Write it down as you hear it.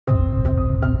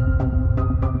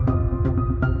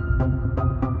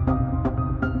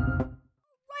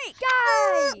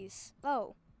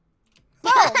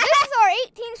No, this is our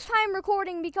 18th time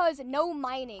recording because no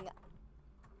mining.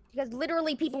 Because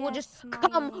literally people would just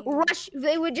come, mining. rush.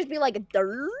 They would just be like,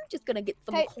 just gonna get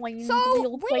some coins so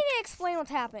real we quick. need to explain what's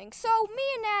happening. So me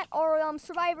and Nat are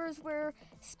survivors. We're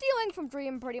stealing from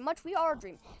Dream pretty much. We are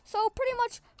Dream. So pretty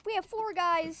much we have 4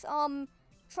 guys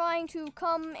trying to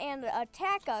come and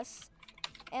attack us.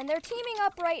 And they're teaming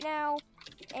up right now.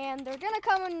 And they're gonna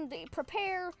come and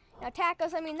prepare and attack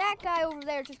us. I mean, that guy over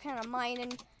there just kind of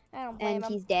mining. I don't blame him.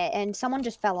 And he's dead. And someone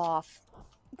just fell off.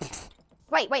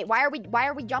 Wait, why are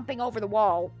we jumping over the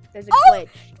wall? There's a glitch.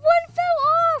 One fell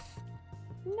off!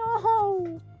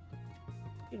 No.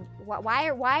 Dude, why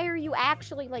are you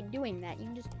actually like doing that? You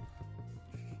can just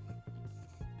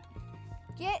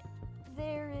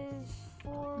There is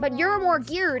 4. But you're more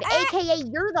geared, aka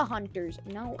you're the hunters.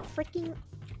 No, freaking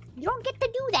you don't get to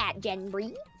do that,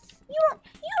 Genbree. You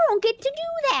don't get to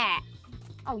do that.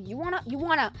 Oh, you wanna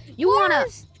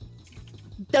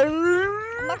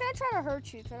I'm not gonna try to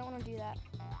hurt you because I don't want to do that.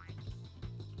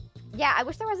 Yeah, I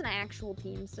wish there was an actual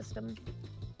team system.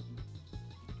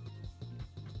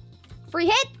 Free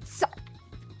hits!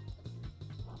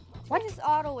 What is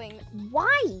autoing?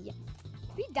 Why?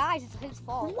 If he dies, it's his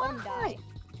fault. Let him die.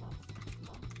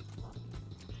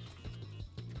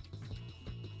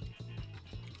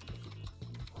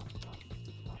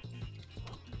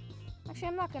 Actually,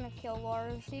 I'm not gonna kill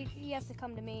Lars. He has to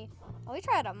come to me. Oh, he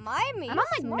tried to mine me. I'm on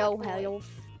like no boy. health.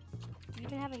 Do you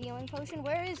even have a healing potion?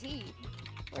 Where is he?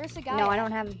 Where's the guy? No,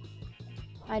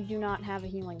 I do not have a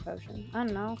healing potion. I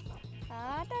don't know.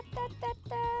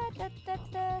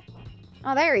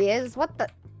 Oh, there he is. What the?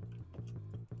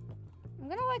 I'm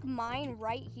gonna like mine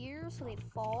right here so they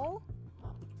fall.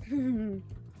 You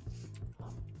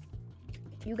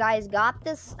guys got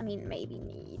this? I mean, maybe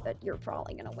me, but you're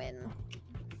probably gonna win.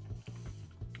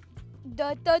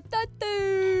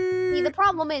 See, the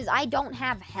problem is I don't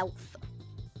have health.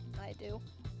 I do.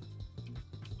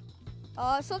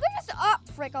 So they're just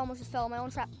frick, I almost just fell in my own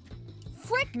trap.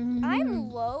 Frick, I'm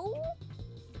low.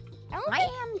 I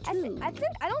am too.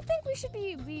 I don't think we should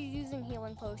be using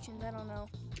healing potions. I don't know.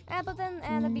 But then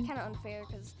that'd be kind of unfair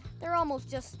because they're almost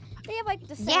just they have like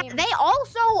the same. Yeah, they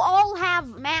also all have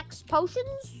max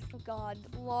potions. Oh God,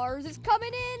 Lars is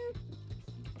coming in.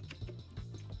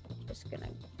 Just gonna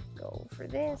go for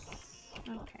this.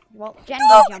 Okay. Well, Jen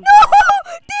No, jumped.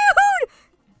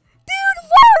 Dude,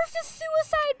 Lars just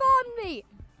suicide bombed me.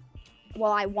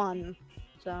 Well, I won,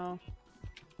 so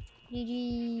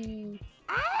GG.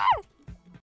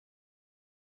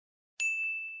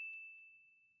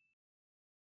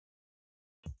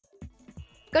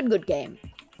 Good game.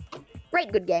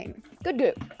 Great game.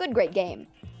 Great game.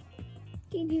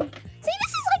 See, this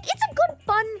is like, it's a good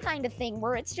fun kind of thing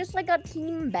where it's just like a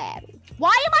team battle.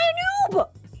 Why am I a noob?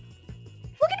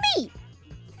 Look at me.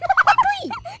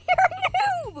 You're a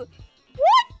noob.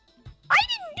 What? I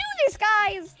didn't do this,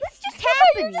 guys. This just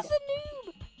happened. You're just a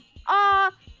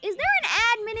noob. Is there an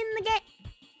admin in the game?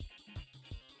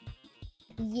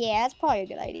 Yeah, that's probably a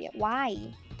good idea.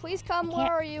 Why? Please come.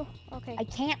 Where are you? Okay. I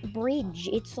can't bridge.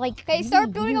 It's like. Okay,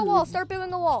 start building a wall. Start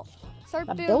building a wall. Start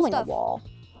I'm building building stuff. a wall.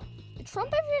 Did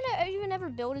Trump even ever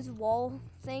build his wall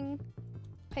thing?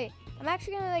 Hey, I'm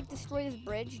actually gonna like destroy this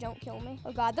bridge. Don't kill me.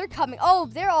 Oh God, they're coming. Oh,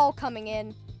 they're all coming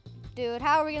in. Dude,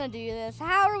 how are we gonna do this?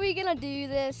 How are we gonna do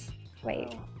this?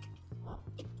 Wait.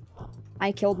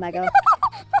 I killed Mega.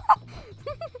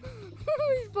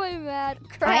 He's playing mad.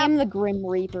 Crap. I am the Grim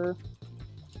Reaper.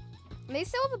 And they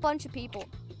still have a bunch of people.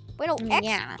 Wait, no,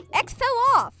 X fell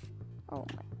off. Oh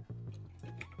my.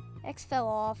 X fell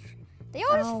off. They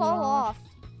all just fall off.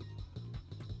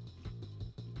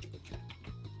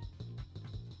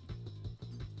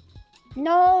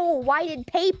 No, why did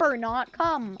paper not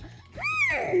come?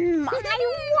 We're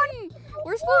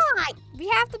supposed to, we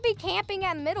have to be camping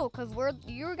at middle because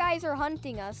you guys are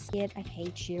hunting us. I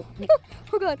hate you.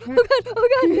 Oh God, oh God, oh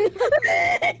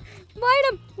God. Mine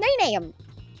him. Nay-nay-him.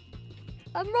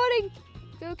 I'm running.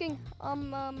 Joking. No,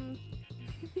 my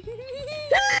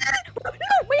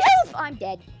health! I'm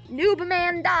dead.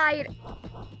 Noob-man died.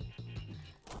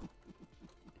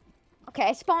 Okay,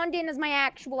 I spawned in as my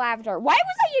actual avatar. Why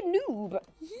was I a noob?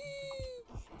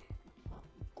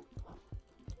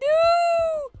 No!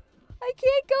 I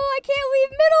can't go. I can't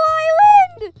leave Middle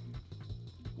Island.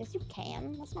 Yes, you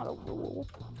can. That's not a rule.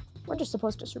 We're just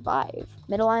supposed to survive.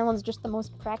 Middle Island's just the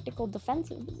most practical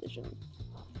defensive position.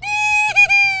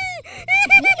 I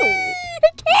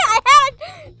can't. I had.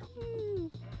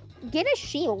 Get a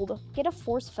shield. Get a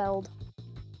force feld.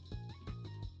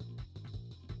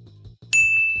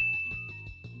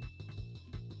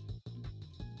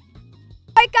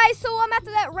 right, guys. So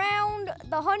after that round,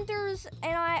 the hunters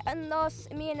and us,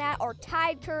 me and Nat, are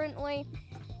tied currently.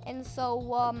 And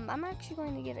so I'm actually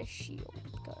going to get a shield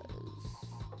because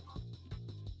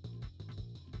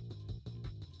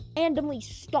randomly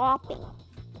stopping.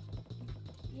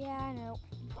 Yeah, I know.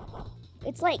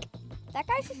 It's like that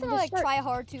guy's just gonna like try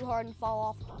too hard and fall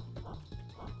off.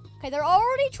 Okay, they're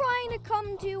already trying to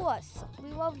come to us.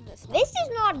 We love this. This is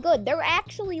not good. They're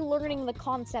actually learning the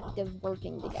concept of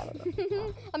working together.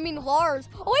 I mean, Lars.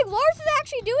 Oh wait, Lars is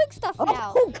actually doing stuff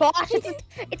now. Oh gosh,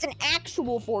 it's an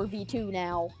actual 4v2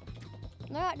 now.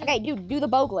 Okay, dude, do the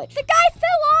bow glitch. The guy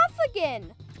fell off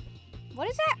again. What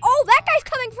is that? Oh, that guy's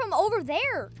coming from over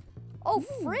there. Oh,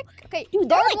 frick. Okay, dude,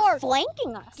 they're like Lars.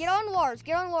 flanking us. Get on Lars.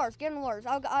 Get on Lars. Get on Lars.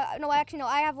 No, actually, no.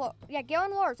 I have. Yeah, get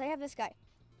on Lars. I have this guy.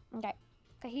 Okay.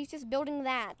 Okay, he's just building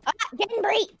that.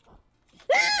 Denbury!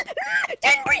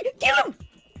 Denbury, kill him!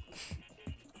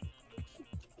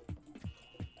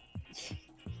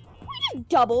 We just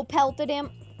double pelted him.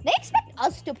 They expect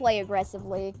us to play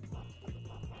aggressively.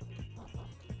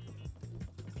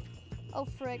 Oh,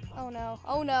 frick. Oh, no.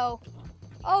 Oh, no.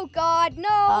 Oh, God,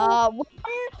 no.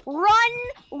 Run!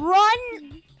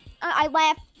 I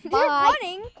left. You're Bye.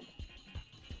 running?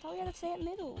 I thought we had to stay at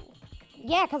middle.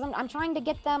 Yeah, because I'm trying to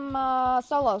get them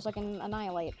solo so I can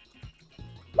annihilate.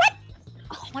 What?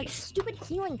 Oh, my stupid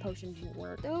healing potion didn't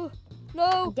work. Oh, no.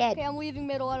 I'm dead. Okay, I'm leaving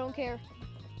middle. I don't care.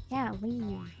 Yeah,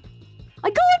 leave. I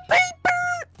got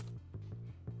paper!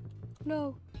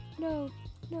 No, no,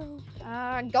 no.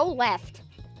 Go left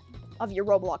of your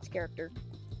Roblox character.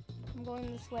 I'm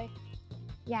going this way.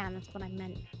 Yeah, and that's what I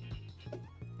meant.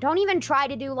 Don't even try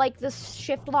to do, like, this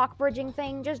shift lock bridging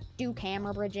thing. Just do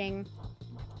camera bridging.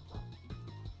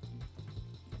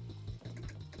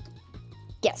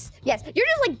 Yes. You're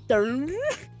just, like,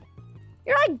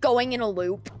 you're, like, going in a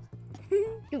loop.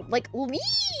 Dude, like,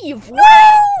 leave! No!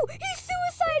 He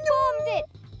suicide bombed it!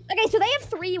 Okay, so they have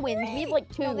 3 wins. We have, like,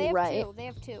 2, no, they have right? 2. They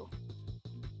have 2.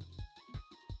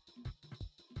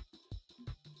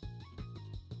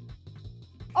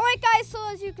 Alright, guys, so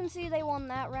as you can see, they won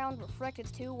that round, but frick, it's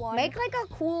 2-1. Make, like, a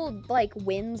cool, like,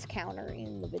 wins counter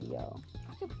in the video.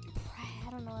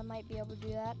 I don't know, I might be able to do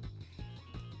that.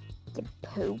 You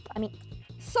poop. I mean...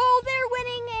 So they're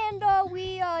winning, and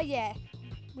yeah,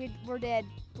 we're dead.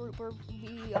 We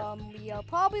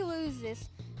probably lose this.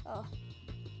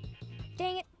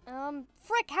 Dang it.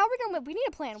 Frick, how are we gonna win? We need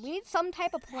a plan. We need some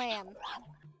type of plan.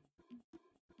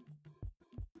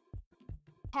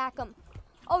 Hack him.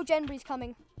 Oh, Genbree's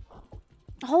coming.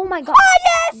 Oh my god. Oh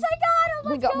yes, I got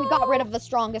him. We got rid of the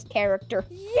strongest character.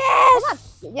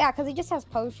 Yes. Well, yeah, because he just has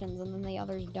potions, and then the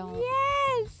others don't.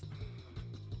 Yes.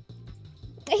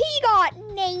 He got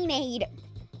nay-nayed.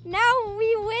 Now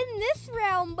we win this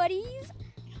round, buddies.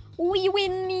 We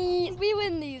win these. We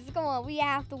win these. Come on, we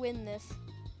have to win this.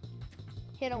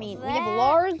 Hit him. I mean, with we have that.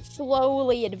 Lars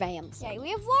slowly advancing. Yeah, we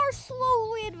have Lars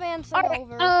slowly advancing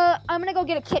over. I'm gonna go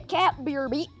get a Kit Kat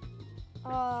BRB.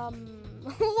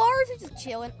 Lars is just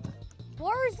chilling.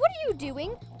 Lars, what are you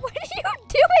doing? What are you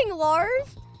doing,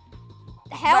 Lars?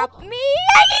 Help me!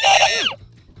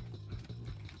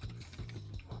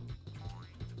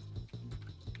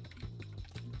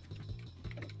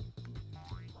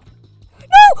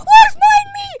 No! Lars, mind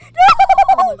me! No!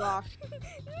 Oh my gosh.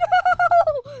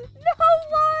 No,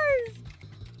 Lars!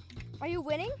 Are you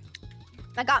winning?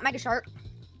 I got Mega Shark.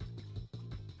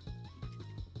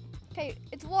 Okay,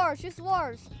 it's Lars, just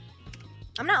Lars.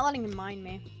 I'm not letting him mind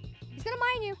me. He's gonna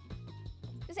mine you.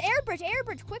 Just air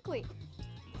bridge, quickly.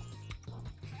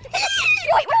 Wait,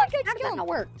 How just does kill that him. not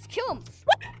work? Just kill him.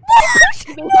 What?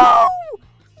 No!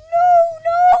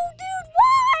 No, dude,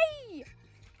 why?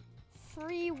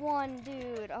 3-1,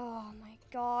 dude. Oh my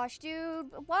gosh,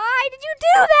 dude. Why did you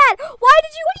do that? Why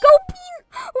did you let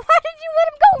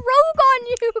him go rogue on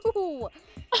you?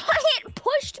 It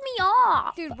pushed me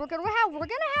off. Dude, we're gonna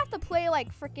have to play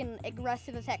like freaking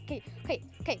aggressive as heck.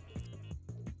 Okay.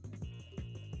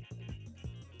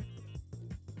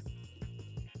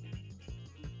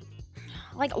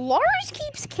 Like, Lars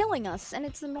keeps killing us, and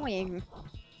it's annoying.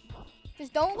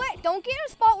 Just don't get in a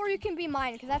spot where you can be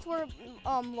mined, because that's where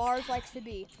Lars likes to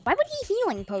be. Why would he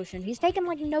healing potion? He's taken,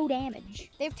 like, no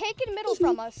damage. They've taken middle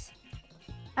from us.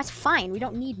 That's fine. We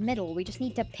don't need middle. We just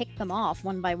need to pick them off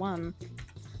one by one.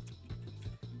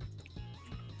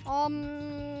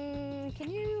 Can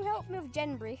you help me with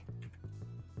Genbree?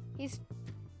 He's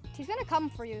gonna come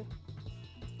for you.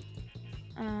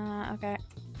 Okay.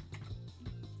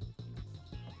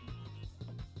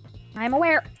 I'm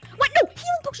aware. What? No!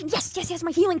 Healing potion! Yes!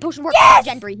 My healing potion worked. Yes!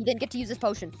 Genbree, he didn't get to use his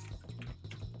potion.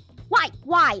 Why?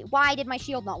 Why did my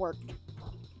shield not work?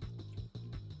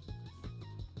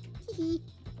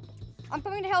 I'm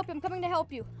coming to help you. I'm coming to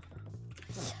help you.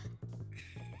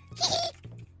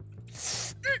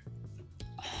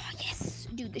 Oh, yes.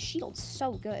 Dude, the shield's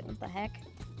so good. What the heck?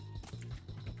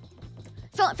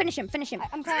 Finish him.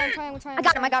 I'm trying. I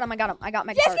got him. I got him. I got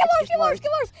my Yes, card. get It's just Lars. We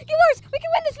can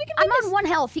win this. I'm on 1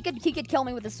 health. He could kill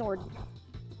me with a sword.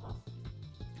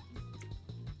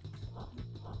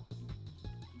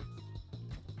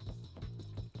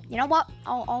 You know what?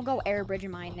 I'll go air bridge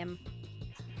and mine him.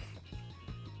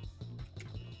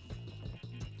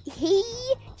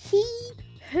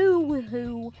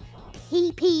 Who,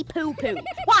 pee, poo.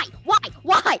 Why?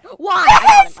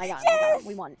 Yes! I got him.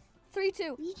 We won.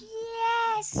 3-2.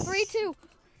 Yes! 3-2.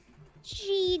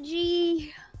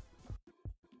 GG.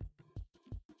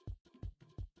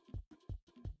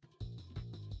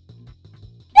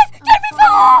 Yes! Jenby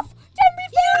fell off!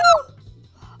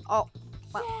 Oh,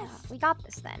 well, Yes. we got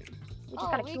this then. We just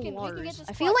gotta we kill can Lars. get this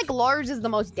I feel clutch. like Lars is the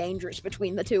most dangerous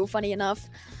between the two, funny enough.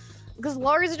 Because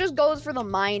Lars just goes for the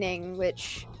mining,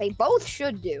 which they both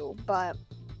should do, but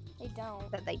They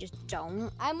don't. they just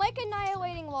don't. I'm like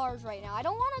annihilating Lars right now. I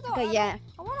don't want to go. Okay, yeah.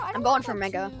 I'm going for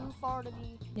Mega. Too far to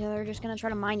be. Yeah, they're just gonna try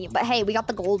to mine you. But hey, we got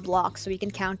the gold block, so we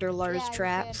can counter Lars' Yeah, we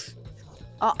traps.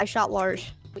 Oh, I shot Lars.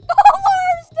 Oh,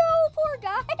 Lars! No, poor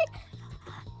guy.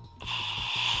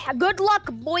 Good luck,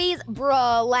 boys.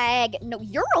 Bruh, lag. No,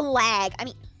 you're a lag. I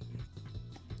mean,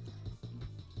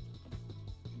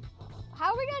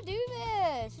 How are we gonna do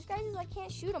this? This guy's just like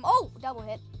can't shoot him. Oh, double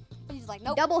hit. He's like,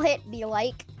 nope. double hit, do you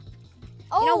like?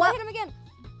 Oh, you know I what? hit him again.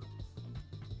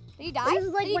 Did he die? This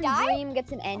is like Did he when die? Dream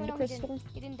gets an Oh, end no, crystal.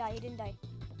 He didn't die.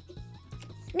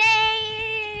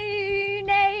 Nay,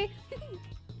 nay.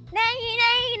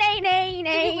 Nay.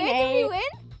 Did we win?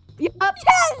 Yup.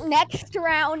 Yes! Next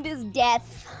round is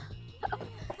death.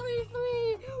 3-3.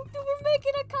 Dude, we're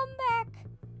making a comeback.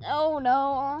 Oh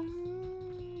no.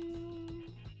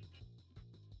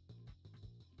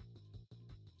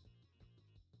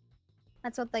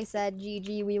 That's what they said.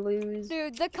 GG, we lose.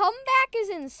 Dude, the comeback is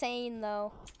insane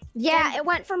though. Yeah, it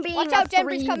went from being Watch a out,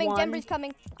 Jenbry's coming. 3-1. Jenbry's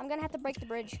coming. I'm gonna have to break the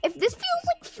bridge. If this feels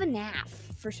like FNAF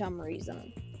for some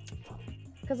reason.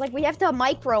 Because, like, we have to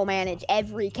micromanage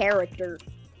every character.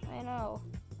 I know.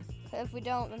 If we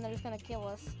don't, then they're just gonna kill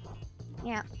us.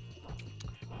 Yeah.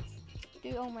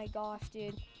 Dude, oh my gosh,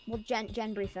 dude. Well,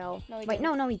 Jenbry fell. No, he Wait,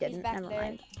 didn't. no, he He's didn't. back Never there.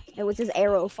 mind. It was his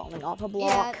arrow falling off a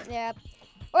block. Yeah.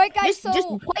 All right, guys. Just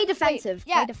play defensive.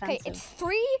 Yeah. Play defensive. Okay, it's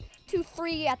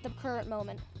 3-3 at the current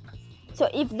moment. So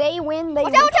if they win, they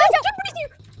Watch win. out, Jenbry's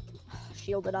here!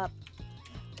 Shielded up.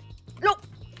 No.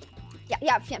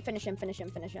 Yeah. Finish him.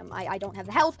 I don't have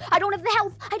the health. I don't have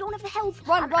the health.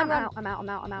 Run. I'm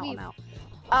out.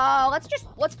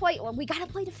 Let's play. Well, we gotta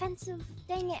play defensive.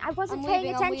 Dang it! I wasn't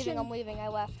paying attention. I'm leaving. I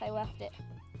left it.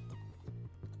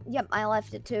 Yep, I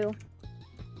left it too.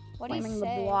 What do you Flaming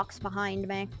say? the blocks behind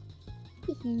me.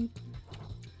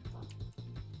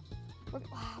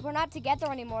 We're not together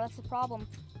anymore. That's the problem.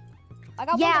 I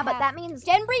got Yeah, one but half. that means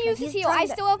Jenbry used he's his heal. trying I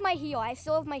to- still have my heal.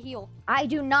 I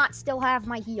do not still have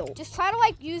my heal. Just try to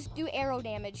like do arrow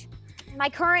damage. My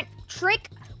current trick.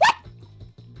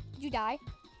 Did you die?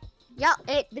 Yeah,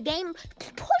 the game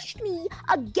pushed me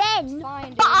again. It's fine,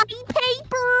 dude. Body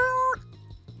paper.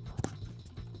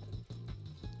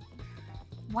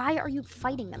 Why are you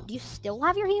fighting them? Do you still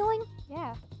have your healing?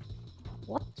 Yeah.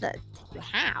 What the?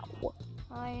 How?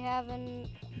 I haven't.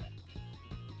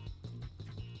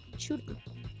 Shoot him.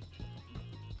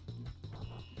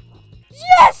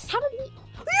 Yes! How did he?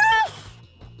 Yes!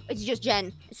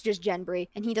 It's just Jenbry,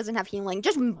 and he doesn't have healing.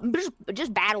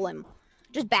 Just battle him.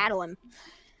 Just battle him.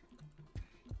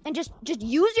 And just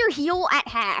use your heal at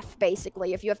half,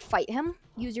 basically. If you have to fight him,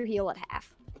 use your heal at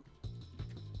half.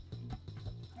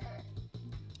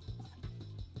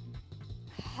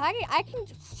 I can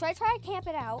try to camp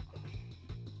it out.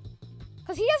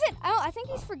 Cause he doesn't. I think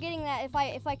he's forgetting that if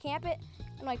I camp it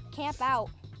and like camp out.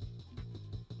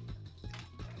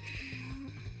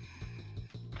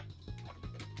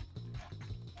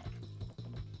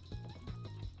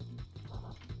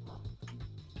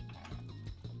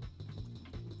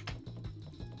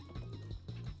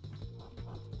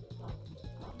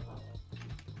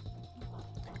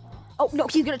 Oh, no,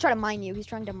 he's gonna try to mine you. He's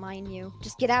trying to mine you.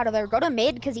 Just get out of there. Go to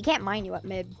mid, because he can't mine you at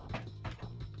mid.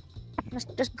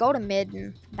 Just go to mid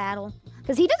and battle.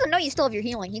 Because he doesn't know you still have your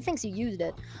healing. He thinks you used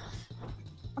it.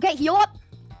 Okay, heal up.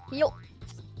 Heal,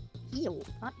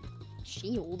 not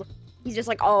shield. He's just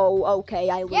like, oh, okay,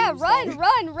 I lose. Yeah, run. Yeah, buddy.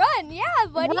 Run, yeah,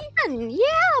 boy. I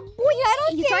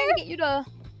don't He's care. trying to get you to...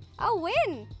 I'll win.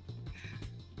 All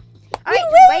right,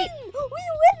 wait. We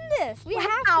win this. We have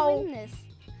to Wow. win this.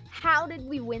 How did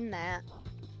we win that?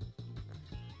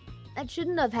 That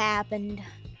shouldn't have happened.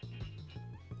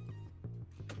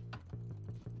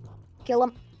 Kill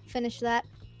him. Finish that.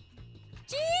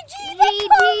 GG!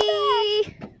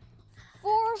 GG!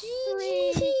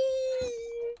 4-3.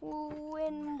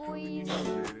 Win, boys.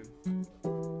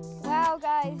 Wow,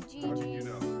 guys, GG.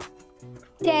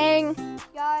 Dang.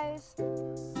 Guys,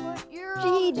 put your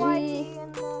GG. YT in